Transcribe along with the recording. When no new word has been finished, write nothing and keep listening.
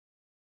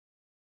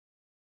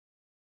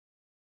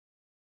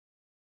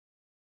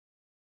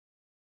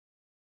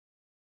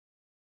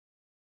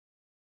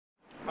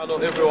Hello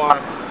everyone.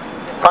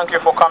 Thank you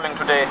for coming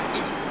today.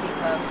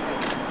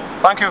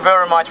 Thank you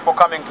very much for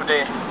coming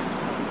today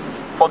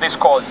for this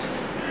cause.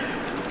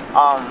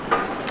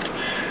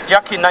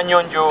 Jackie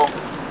Nanyonjo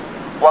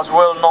was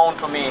well known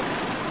to me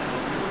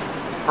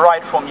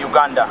right from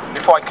Uganda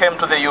before I came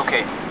to the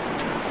UK.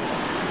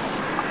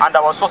 And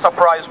I was so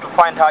surprised to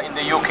find her in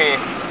the UK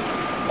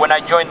when I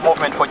joined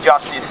Movement for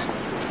Justice.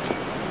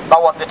 That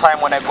was the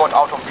time when I got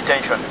out of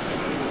detention.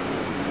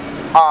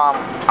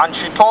 And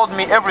she told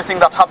me everything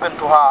that happened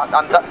to her,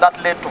 and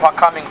that led to her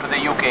coming to the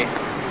UK.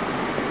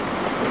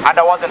 And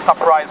I wasn't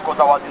surprised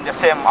because I was in the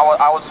same,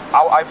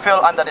 I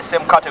fell under the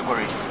same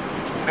category,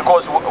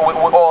 because we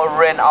all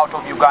ran out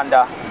of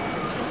Uganda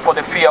for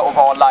the fear of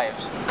our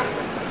lives.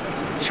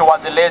 She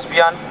was a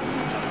lesbian,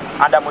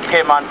 and I'm a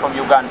gay man from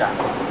Uganda.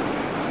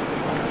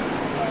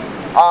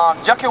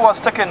 Jackie was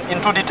taken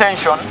into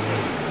detention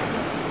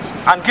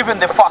and given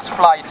the first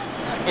flight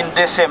in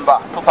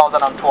December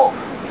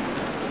 2012.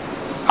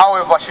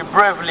 However, she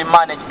bravely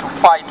managed to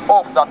fight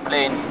off that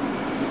plane,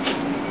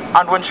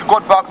 and when she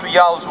got back to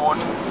Yaleswood,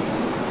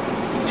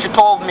 she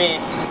told me,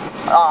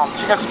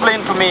 she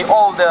explained to me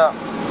all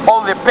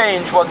the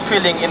pain she was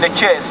feeling in the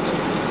chest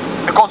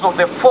because of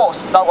the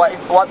force that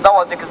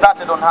was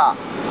exerted on her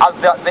as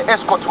the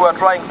escorts were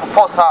trying to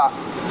force her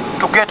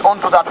to get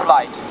onto that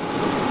flight.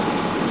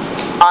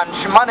 And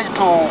she managed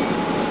to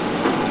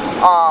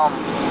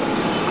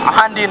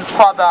hand in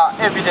further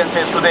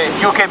evidences to the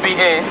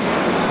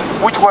UKBA,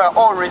 which were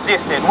all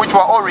resisted, which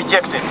were all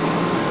rejected.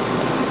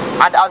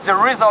 And as a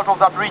result of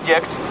that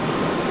reject,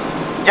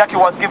 Jackie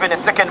was given a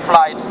second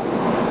flight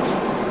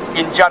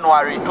in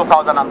January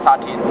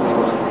 2013.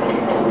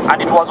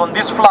 And it was on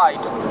this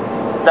flight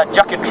that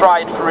Jackie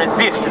tried to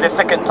resist the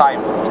second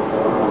time.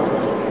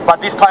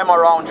 But this time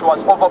around, she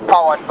was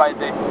overpowered by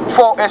the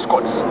 4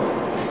 escorts.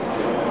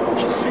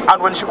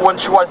 And when she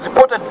was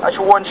deported,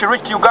 when she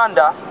reached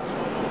Uganda,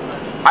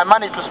 I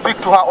managed to speak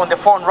to her on the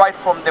phone right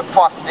from the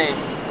first day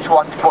she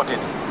was deported.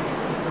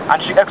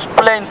 And she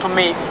explained to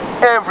me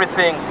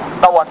everything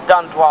that was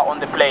done to her on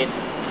the plane.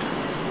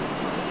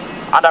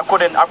 And I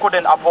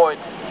couldn't avoid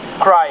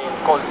crying,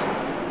 because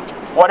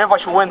whatever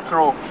she went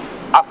through,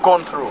 I've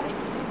gone through.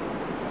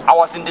 I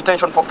was in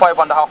detention for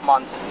 5.5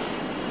 months.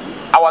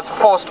 I was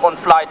forced on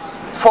flights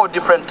 4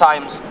 different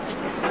times,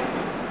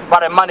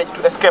 but I managed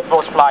to escape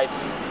those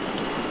flights.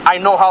 I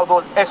know how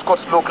those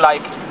escorts look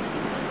like.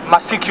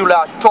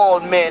 Muscular,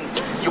 tall men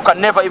you can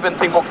never even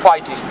think of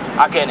fighting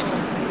against.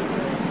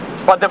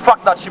 But the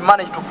fact that she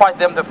managed to fight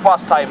them the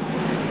first time,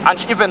 and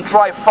she even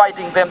tried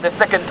fighting them the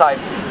second time,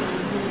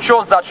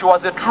 shows that she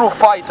was a true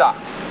fighter.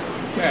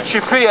 Yes. She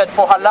feared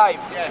for her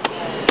life.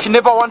 Yes. She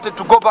never wanted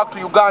to go back to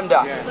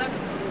Uganda, yes,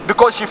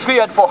 because she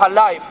feared for her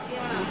life.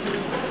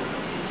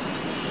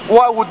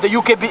 Why would the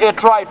UKBA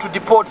try to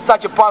deport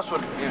such a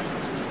person,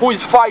 yes, who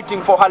is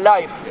fighting for her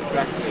life?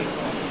 Exactly.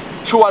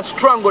 She was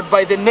strangled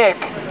by the neck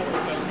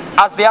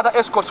as the other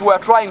escorts were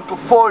trying to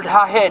fold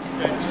her head,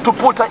 yes, to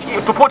put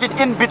it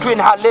in between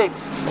her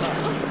legs.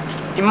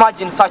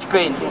 Imagine such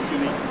pain.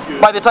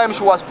 By the time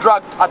she was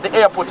dragged at the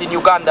airport in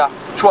Uganda,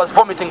 she was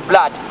vomiting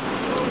blood.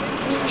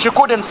 She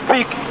couldn't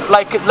speak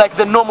like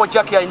the normal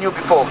Jackie I knew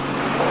before.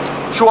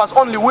 She was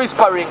only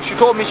whispering. She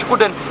told me she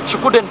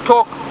couldn't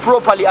talk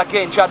properly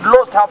again. She had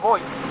lost her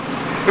voice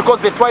because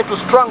they tried to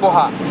strangle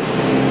her.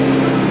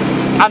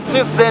 And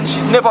since then,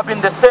 she's never been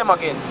the same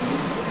again,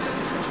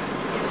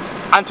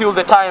 until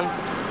the time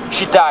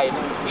she died.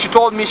 She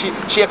told me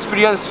she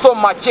experienced so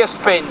much chest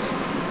pains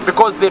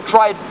because they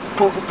tried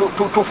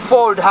to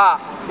fold her,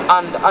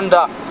 and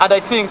I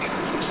think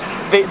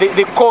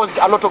they caused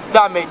a lot of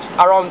damage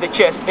around the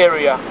chest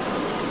area.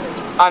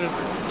 And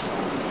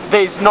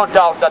there is no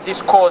doubt that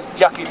this caused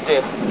Jackie's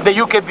death. The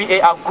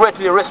UKBA are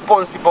greatly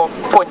responsible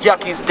for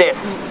Jackie's death,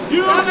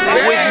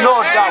 with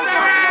no doubt.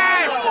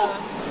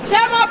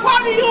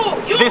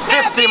 The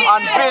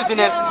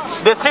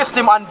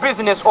system and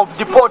business of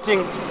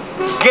deporting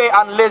gay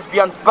and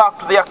lesbians back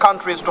to their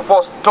countries to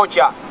force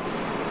torture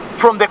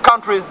from the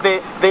countries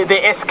they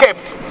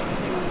escaped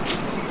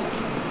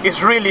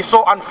is really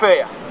so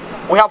unfair.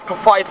 We have to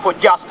fight for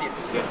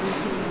justice.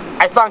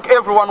 I thank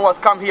everyone who has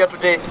come here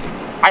today.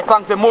 I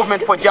thank the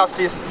Movement for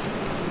Justice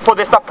for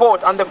the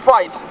support and the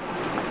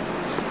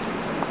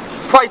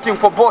fighting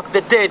for both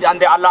the dead and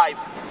the alive.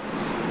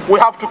 We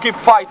have to keep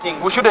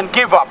fighting. We shouldn't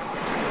give up.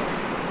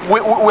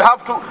 We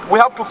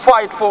have to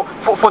fight for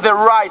the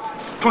right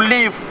to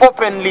live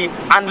openly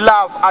and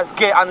love as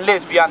gay and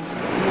lesbians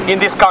in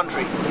this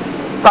country.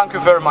 Thank you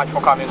very much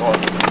for coming on.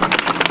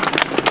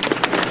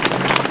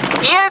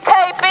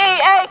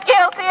 UKBA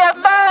guilty of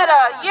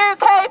murder!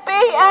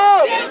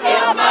 UKBA guilty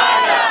of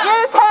murder!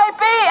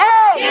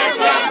 UKBA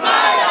guilty of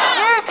murder!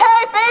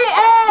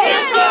 UKBA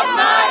guilty of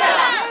murder!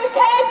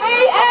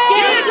 UKBA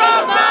guilty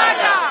of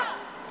murder!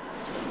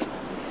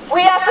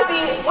 We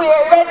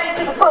are ready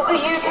to put the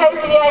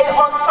UKBA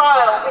on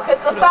trial, because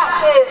the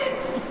fact is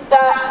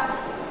that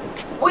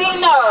we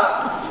know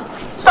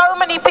so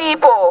many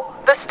people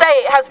the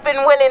state has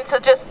been willing to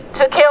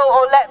kill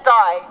or let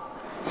die.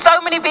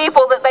 So many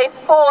people that they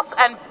force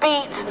and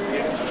beat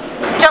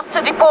just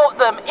to deport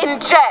them,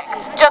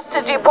 inject just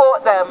to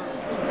deport them.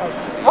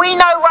 We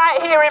know right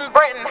here in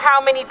Britain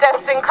how many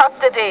deaths in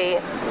custody,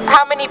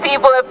 how many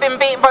people have been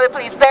beaten by the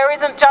police. There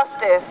isn't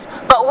justice,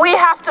 but we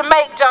have to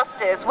make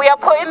justice. We are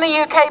putting the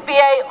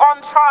UKBA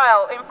on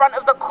trial in front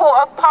of the court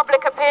of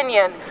public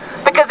opinion,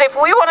 because if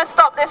we want to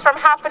stop this from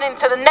happening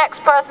to the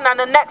next person and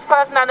the next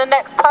person and the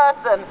next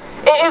person,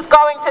 it is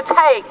going to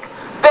take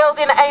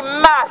building a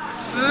mass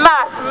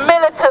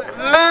militant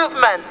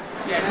movement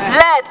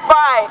led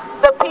by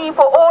the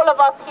people, all of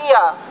us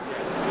here,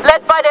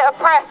 led by the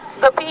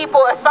oppressed, the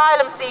people,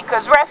 asylum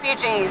seekers,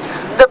 refugees,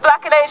 the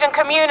Black and Asian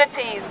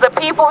communities, the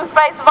people who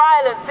face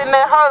violence in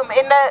their home,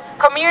 in their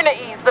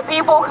communities, the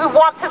people who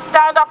want to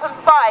stand up and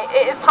fight.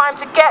 It is time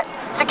to get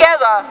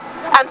together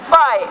and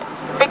fight,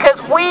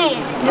 because we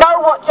know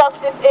what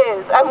justice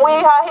is and we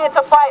are here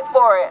to fight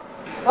for it.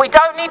 We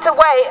don't need to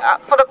wait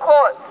for the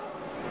courts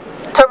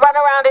to run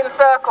around in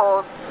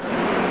circles.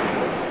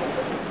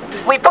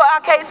 We put our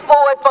case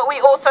forward, but we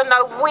also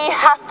know we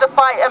have to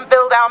fight and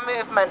build our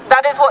movement.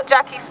 That is what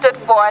Jackie stood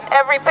for, and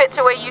every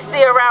picture where you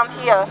see around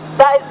here,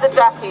 that is the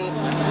Jackie.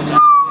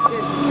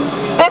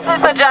 This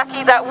is the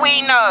Jackie that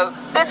we know.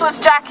 This was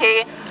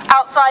Jackie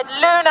outside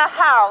Luna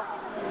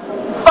House,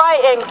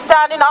 fighting,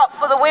 standing up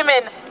for the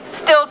women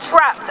still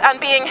trapped and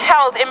being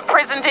held,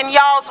 imprisoned in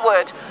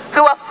Yarlswood,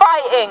 who are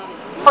fighting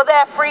for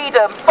their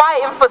freedom,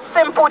 fighting for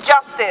simple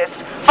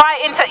justice,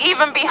 fighting to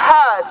even be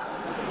heard.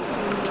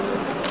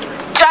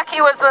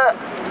 Jackie was the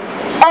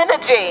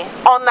energy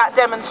on that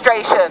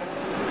demonstration,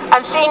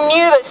 and she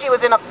knew that she was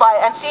in a fight,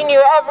 and she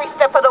knew every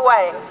step of the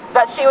way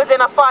that she was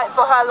in a fight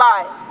for her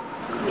life.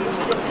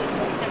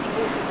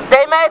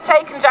 They may have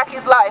taken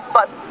Jackie's life,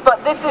 but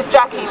this is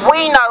Jackie.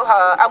 We know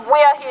her, and we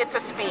are here to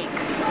speak.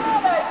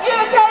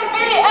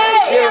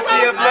 UKBA!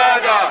 Guilty of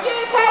murder!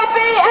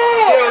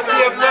 UKBA! Guilty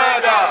of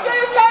murder!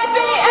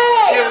 UKBA!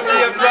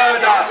 Guilty of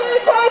murder!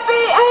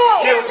 UKBA!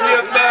 Guilty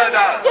of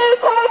murder!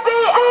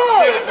 UKBA!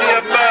 Guilty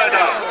of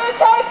murder!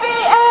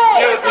 UKBA!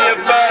 Guilty of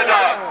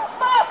murder!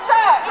 Fast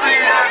track! Free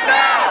them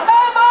now!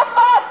 No more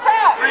fast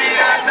track! Free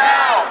them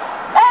now!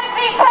 End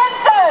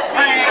detention!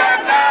 Free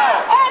them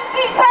now! End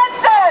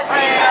detention!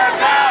 Free them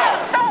now!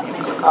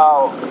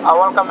 I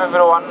welcome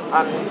everyone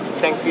and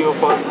thank you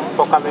for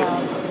coming.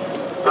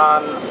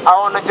 And I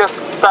want to just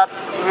start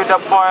with the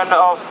point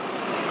of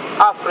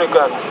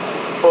African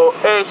or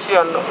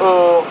Asian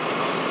or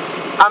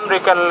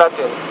American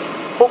Latin.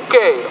 Who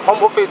care?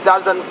 Home Office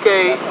doesn't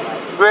care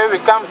where we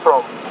come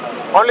from.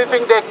 Only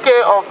thing they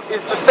care of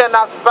is to send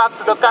us back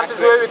to the countries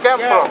where we came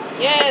from.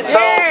 Yes. So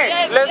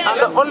and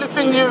the only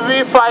thing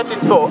we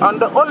fighting for,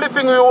 and the only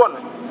thing we want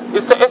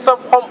is to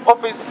stop Home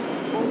Office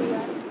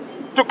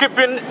to keep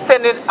in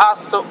sending us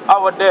to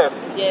our death.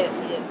 Yes.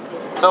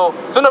 So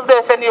soon if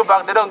they send you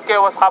back, they don't care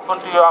what's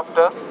happened to you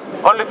after.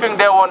 Only thing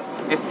they want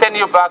is send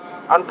you back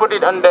and put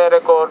it on their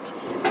record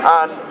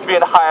and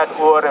being hired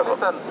or whatever.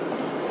 Listen,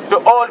 to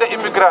all the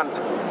immigrants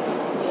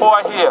who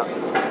are here,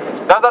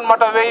 doesn't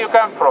matter where you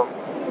come from,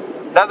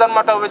 doesn't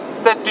matter which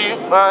state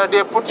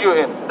they put you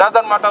in,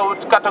 doesn't matter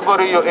which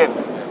category you're in.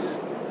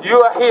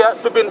 You are here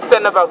to be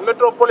sent back.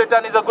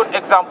 Metropolitan is a good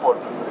example.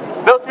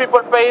 Those people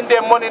paying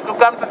their money to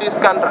come to this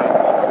country.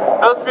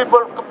 Those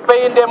people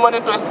paying their money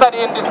to study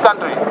in this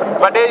country,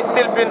 but they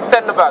still being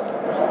sent back.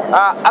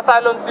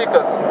 Asylum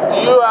seekers,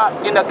 you are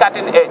in a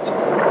cutting edge.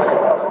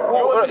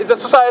 It's a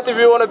society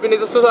we want to be in.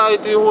 It's a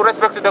society who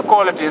respects the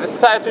quality. The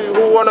society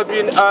who want to be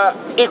in an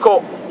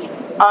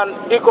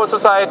eco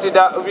society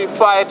that we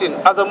fighting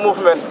as a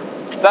movement.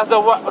 That's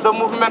the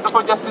movement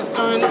for justice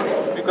doing.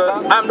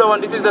 Because I'm the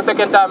one. This is the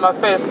second time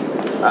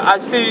I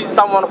see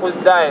someone who's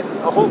died.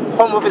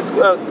 Home Office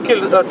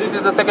killed. This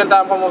is the second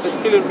time Home Office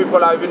killing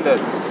people I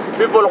witnessed.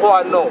 People who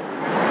I know.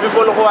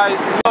 People who I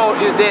know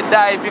is they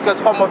die because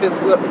Home Office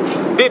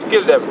did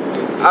kill them.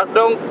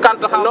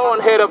 No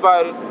one heard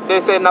about it. They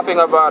say nothing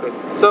about it.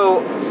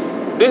 So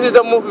this is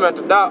a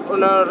movement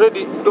that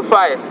ready to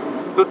fight,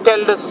 to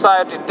tell the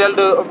society, tell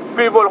the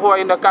people who are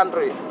in the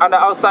country and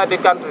outside the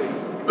country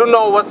to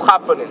know what's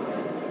happening.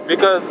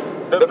 Because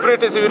the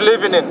British we're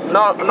living in,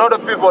 not the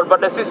people, but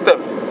the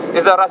system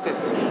is a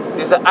racist.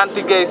 It's an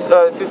anti-gay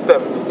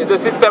system. It's a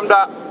system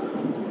that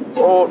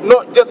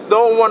not just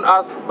don't want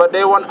us, but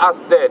they want us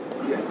dead.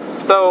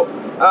 So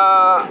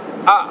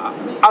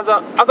as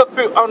a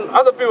people,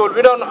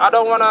 I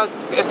don't want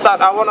to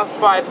start. I want to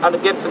fight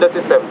and get to the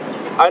system.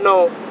 I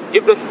know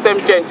if the system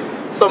changes,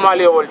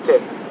 Somalia will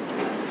change,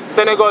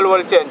 Senegal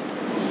will change,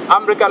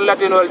 American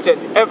Latin will change.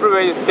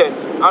 Everywhere is change.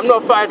 I'm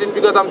not fighting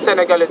because I'm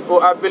Senegalese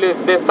or I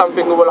believe there's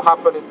something will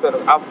happen in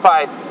Senegal. I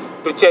fight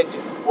to change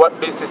what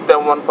this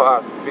system wants for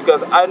us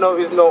because I know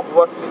it's not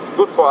what is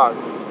good for us.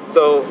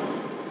 So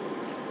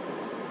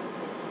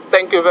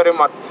thank you very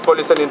much for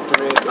listening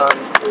to me.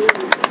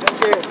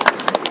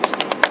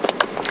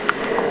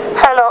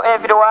 Hello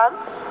everyone.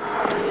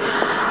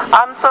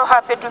 I'm so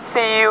happy to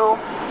see you,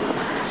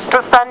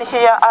 to stand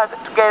here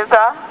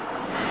together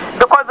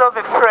because of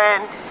a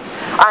friend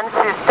and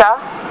sister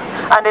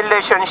and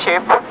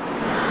relationship.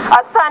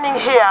 are standing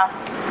here.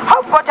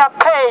 I've got a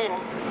pain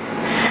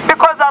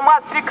because I'm an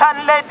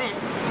African lady.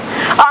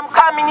 I'm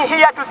coming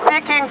here to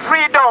seeking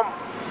freedom.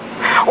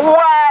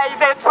 Why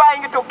they're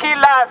trying to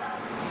kill us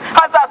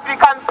as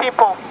African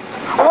people?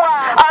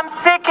 Why? I'm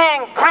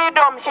seeking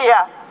freedom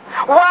here.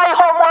 Why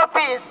home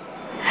office?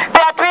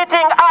 They are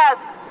treating us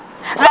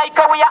like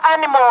we are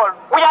animal.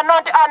 We are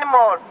not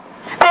animal.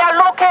 They are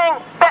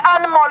looking the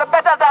animal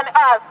better than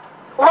us.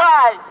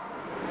 Why?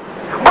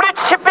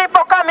 British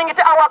people coming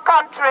to our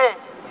country.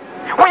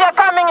 We are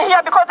coming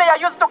here because they are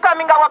used to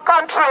coming our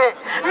country.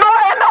 No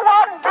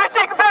anyone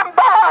treating them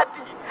bad.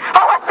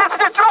 Our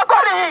sisters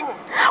struggling.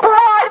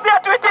 Why they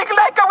are treating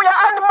like we are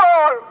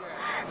animal?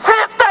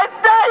 Sister is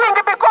dying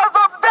because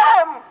of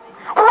them.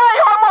 Why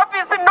home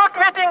office is not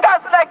treating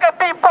us like a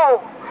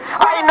people?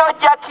 I know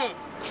Jackie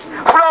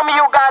from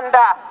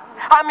Uganda.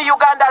 I'm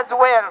Uganda as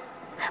well.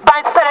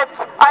 Myself,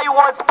 I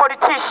was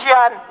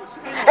politician,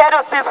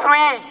 LC3,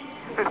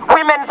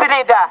 women's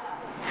leader.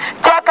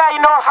 Jackie, I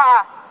know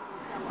her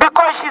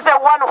because she's the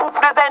one who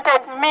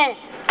presented me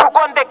to go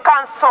on the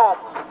council.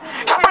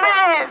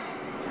 Please,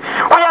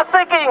 we are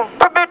seeking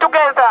to be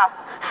together.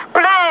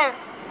 Please,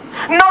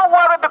 no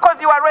worry because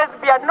you are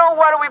lesbian, no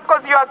worry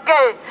because you are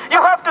gay.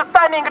 You have to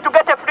stand to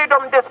get a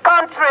freedom in this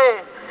country.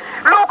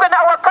 Look, in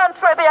our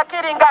country, they are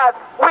killing us.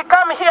 We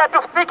come here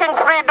to seeking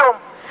freedom.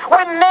 We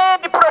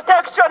need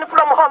protection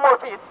from home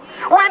office.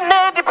 We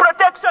need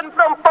protection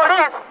from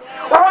police.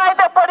 Why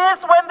the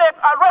police, when they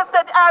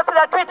arrested us, they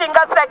are treating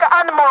us like an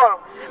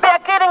animal? They are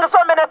killing so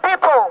many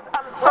people.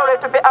 I'm sorry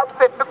to be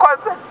upset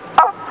because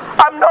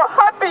I'm not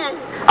happy.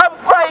 I'm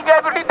crying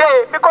every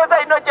day because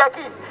I know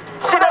Jackie.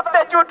 She left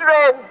the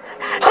children.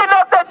 She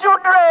left the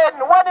children.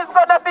 One is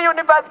going to be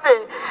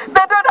university.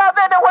 They don't have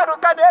anyone who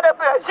can help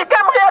her. She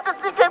came here to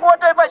seek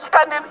whatever she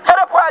can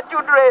help her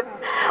children.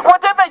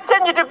 Whatever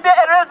change to be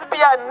a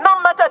lesbian, no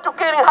matter to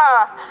kill her,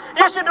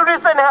 you should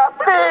listen to her.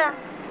 Please,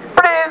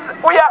 please,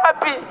 we are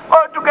happy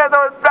all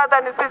together, brother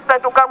and sister,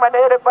 to come and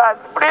help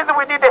us. Please,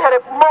 we need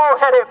help, more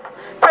help.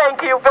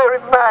 Thank you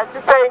very much.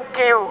 Thank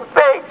you.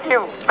 Thank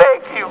you.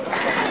 Thank you.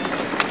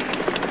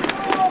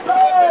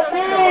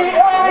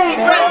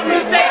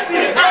 Racist,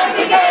 sexist,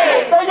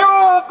 anti-gay. The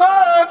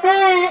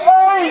UKBA.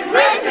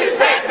 Racist,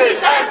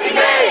 sexist,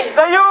 anti-gay.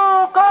 The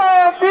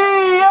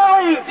UKBA.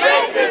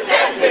 Racist,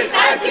 sexist,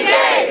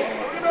 anti-gay.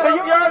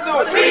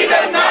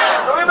 Freedom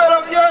now.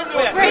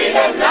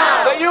 Freedom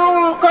now. The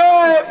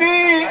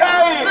UKBA.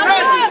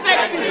 Racist,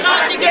 sexist,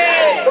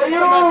 anti-gay. The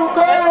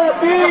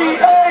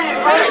UKBA.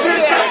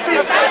 Racist,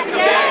 sexist,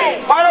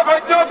 anti-gay.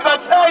 Manufactured jobs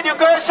and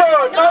education.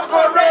 Not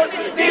for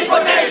racist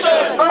deportation.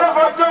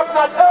 Manufactured jobs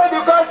and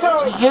education.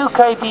 The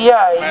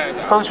UKBA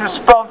who's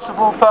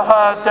responsible for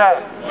her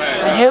death.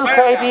 The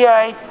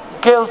UKBA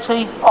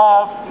guilty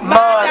of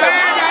murder.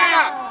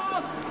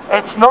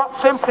 It's not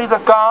simply the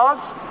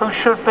guards who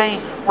should be,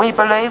 we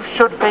believe,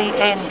 should be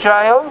in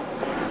jail.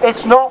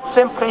 It's not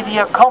simply the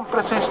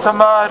accomplices to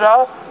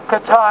murder,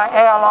 Qatar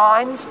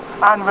Airlines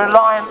and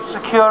Reliance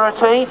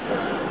Security.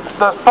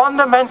 The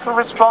fundamental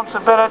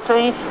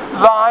responsibility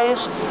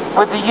lies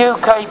with the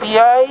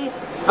UKBA,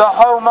 the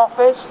Home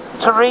Office,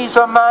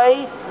 Theresa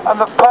May, and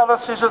the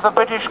policies of the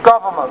British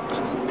government.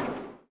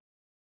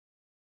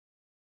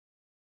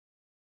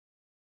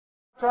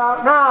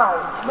 Out now.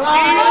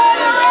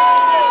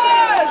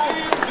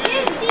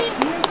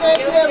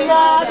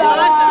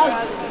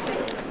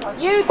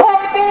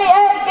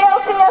 UKBA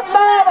guilty of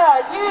murder.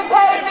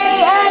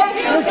 UKBA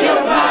Guilty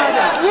of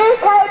murder.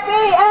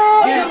 UKBA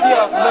Guilty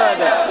of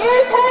murder.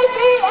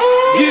 UKBA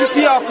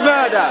Guilty of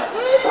murder.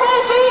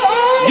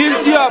 UKBA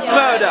Guilty of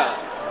murder.